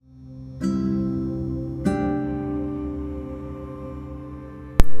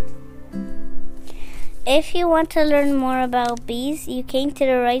If you want to learn more about bees, you came to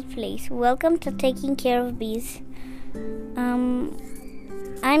the right place. Welcome to Taking Care of Bees. I'm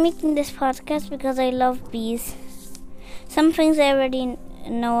making this podcast because I love bees. Some things I already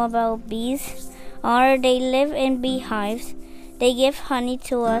know about bees are they live in beehives. They give honey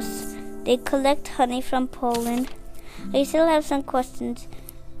to us. They collect honey from pollen. I still have some questions.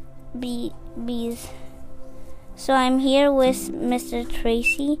 Bees. So I'm here with Mr.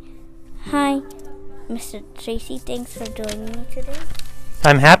 Tracy. Hi, Mr. Tracy. Thanks for joining me today.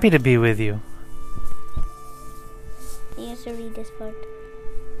 I'm happy to be with you. You have to read this part.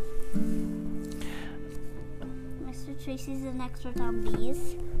 Mr. Tracy is an expert on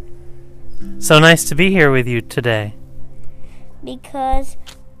bees. So nice to be here with you today. Because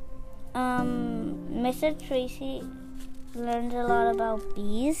Mr. Tracy learned a lot about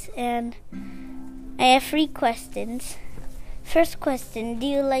bees, and I have 3 questions. First question, do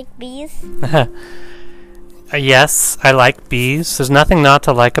you like bees? Yes, I like bees. There's nothing not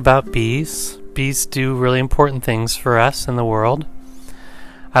to like about bees. Bees do really important things for us in the world.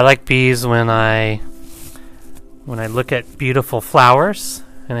 I like bees when I look at beautiful flowers,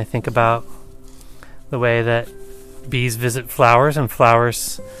 and I think about the way that bees visit flowers, and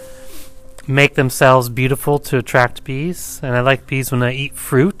flowers make themselves beautiful to attract bees. And I like bees when I eat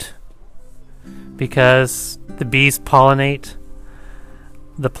fruit, because the bees pollinate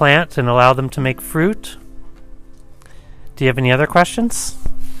the plant and allow them to make fruit. Do you have any other questions?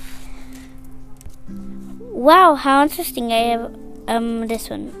 Wow, how interesting. I have this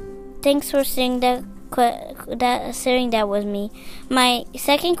one. Thanks for sharing that with me. My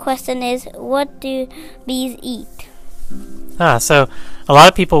second question is, what do bees eat? So a lot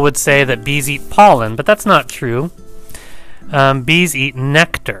of people would say that bees eat pollen, but that's not true. Bees eat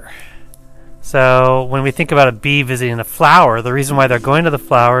nectar. So when we think about a bee visiting a flower, the reason why they're going to the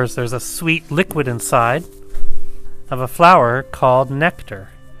flower is there's a sweet liquid inside of a flower called nectar.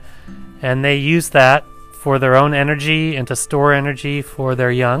 And they use that for their own energy and to store energy for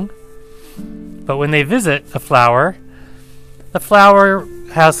their young. But when they visit a flower, the flower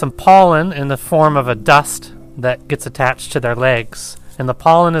has some pollen in the form of a dust that gets attached to their legs. And the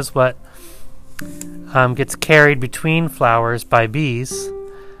pollen is what gets carried between flowers by bees,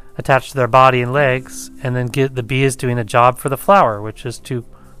 attached to their body and legs, and then the bee is doing a job for the flower, which is to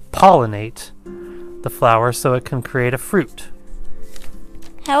pollinate the flower so it can create a fruit.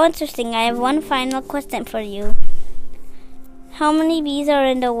 How interesting. I have one final question for you. How many bees are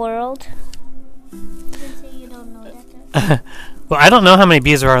in the world? You don't know that. Well, I don't know how many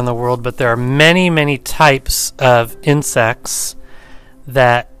bees are in the world, but there are many, many types of insects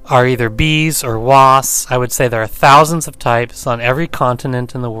that are either bees or wasps. I would say there are thousands of types on every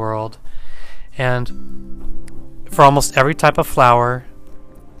continent in the world. And for almost every type of flower,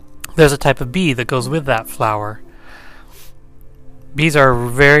 there's a type of bee that goes with that flower. Bees are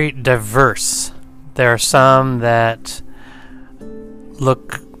very diverse. There are some that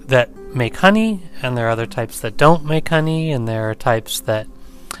make honey, and there are other types that don't make honey, and there are types that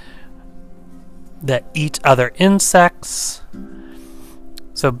eat other insects.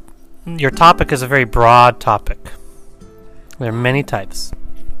 So your topic is a very broad topic. There are many types.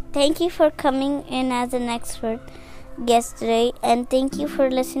 Thank you for coming in as an expert guest today, and thank you for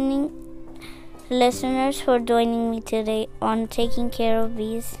listeners for joining me today on Taking Care of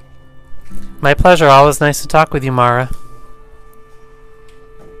Bees. My pleasure. Always nice to talk with you, Mara.